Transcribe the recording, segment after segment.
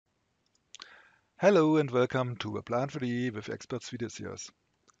Hello and welcome to a Plant 3D with Experts video series.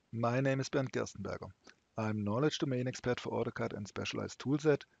 My name is Bernd Gerstenberger. I'm Knowledge Domain Expert for AutoCAD and Specialized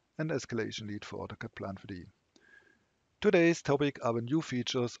Toolset and Escalation Lead for AutoCAD Plant 3D. Today's topic are the new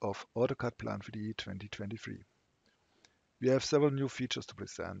features of AutoCAD Plant 3D 2023. We have several new features to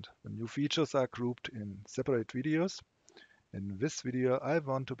present. The new features are grouped in separate videos. In this video, I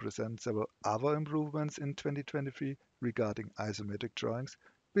want to present several other improvements in 2023 regarding isometric drawings,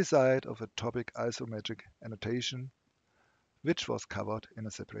 beside of a topic isometric annotation, which was covered in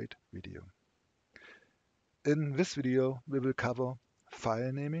a separate video. In this video, we will cover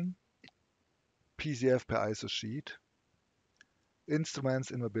file naming, PCF per ISO sheet,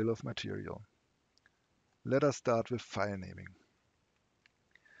 instruments in the bill of material. Let us start with file naming.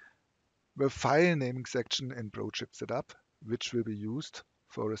 The file naming section in Project Setup, which will be used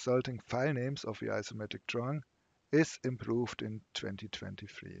for resulting file names of the isometric drawing, is improved in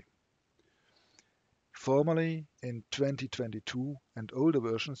 2023. Formerly, in 2022 and older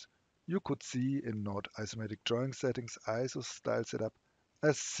versions, you could see in Node isometric drawing settings ISO style setup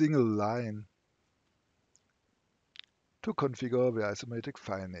a single line to configure the isometric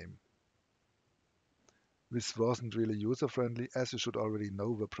file name. This wasn't really user-friendly, as you should already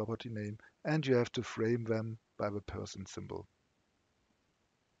know the property name and you have to frame them by the person symbol.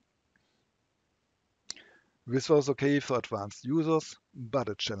 This was okay for advanced users, but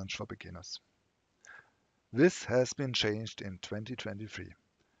a challenge for beginners. This has been changed in 2023.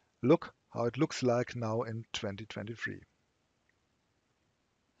 Look how it looks like now in 2023.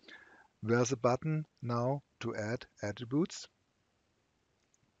 There's a button now to add attributes.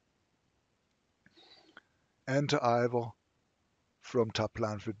 Enter either from tab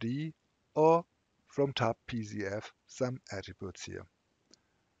Plant 3D or from tab PCF some attributes here.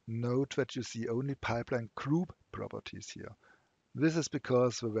 Note that you see only pipeline group properties here. This is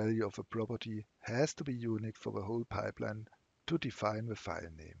because the value of a property has to be unique for the whole pipeline to define the file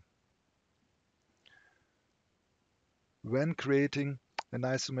name. When creating an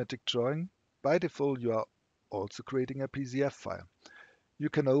isometric drawing, by default you are also creating a PCF file. You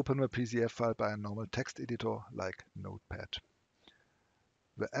can open the PCF file by a normal text editor like Notepad.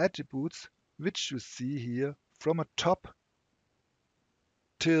 The attributes which you see here from a top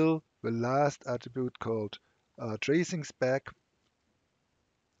till the last attribute called tracing spec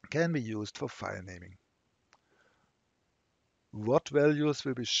can be used for file naming. What values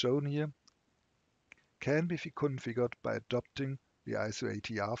will be shown here can be configured by adopting the ISO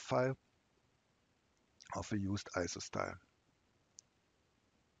ATR file of the used ISO style.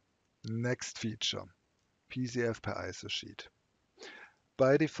 Next feature, PCF per ISO sheet.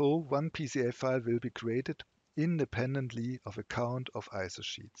 By default, one PCF file will be created independently of a count of ISO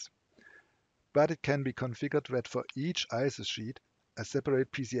sheets. But it can be configured that for each ISO sheet, a separate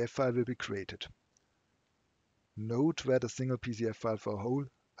PCF file will be created. Note that a single PCF file for a whole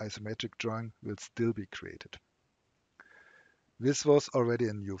isometric drawing will still be created. This was already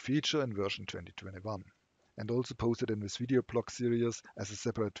a new feature in version 2021 and also posted in this video blog series as a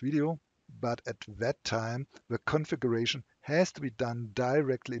separate video, but at that time the configuration has to be done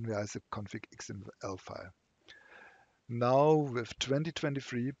directly in the isoconfig XML file. Now with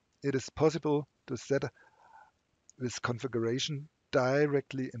 2023 it is possible to set this configuration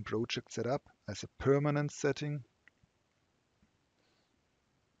directly in Project Setup as a permanent setting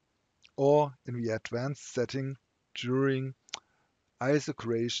or in the advanced setting during ISO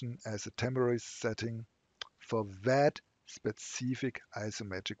creation as a temporary setting for that specific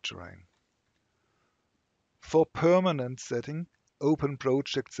isometric drawing. For permanent setting, open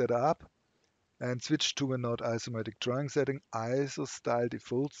Project Setup and switch to the Node isometric drawing setting, ISO style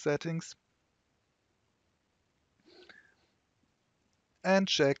default settings, and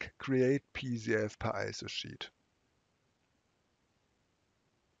check Create PCF per ISO sheet.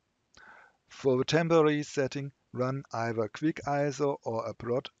 For the temporary setting, run either Quick ISO or a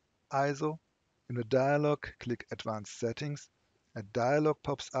Broad ISO. In the dialog, click Advanced Settings. A dialog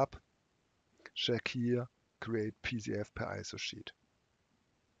pops up. Check here Create PCF per ISO sheet.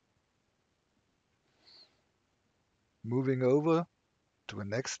 Moving over to the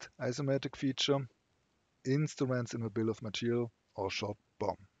next isometric feature, instruments in the bill of material, or short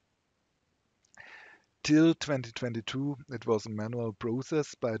BOM. Till 2022, it was a manual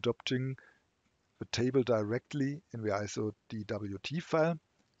process by adopting the table directly in the ISO DWT file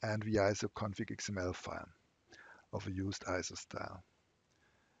and the isoconfig XML file of a used ISO style.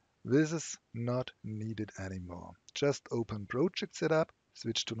 This is not needed anymore. Just open Project Setup,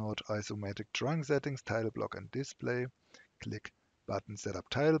 switch to Node isometric drawing settings, title block and display, click button Setup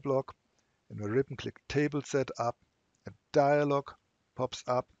title block. In the ribbon, click Table Setup. A dialog pops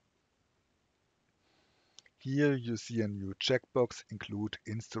up. Here you see a new checkbox, include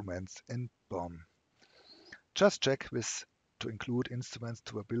instruments in BOM. Just check this to include instruments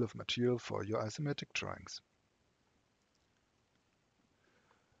to a bill of material for your isometric drawings.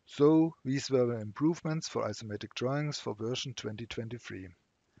 So these were the improvements for isometric drawings for version 2023.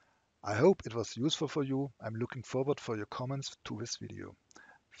 I hope it was useful for you. I'm looking forward for your comments to this video.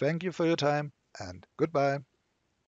 Thank you for your time and goodbye.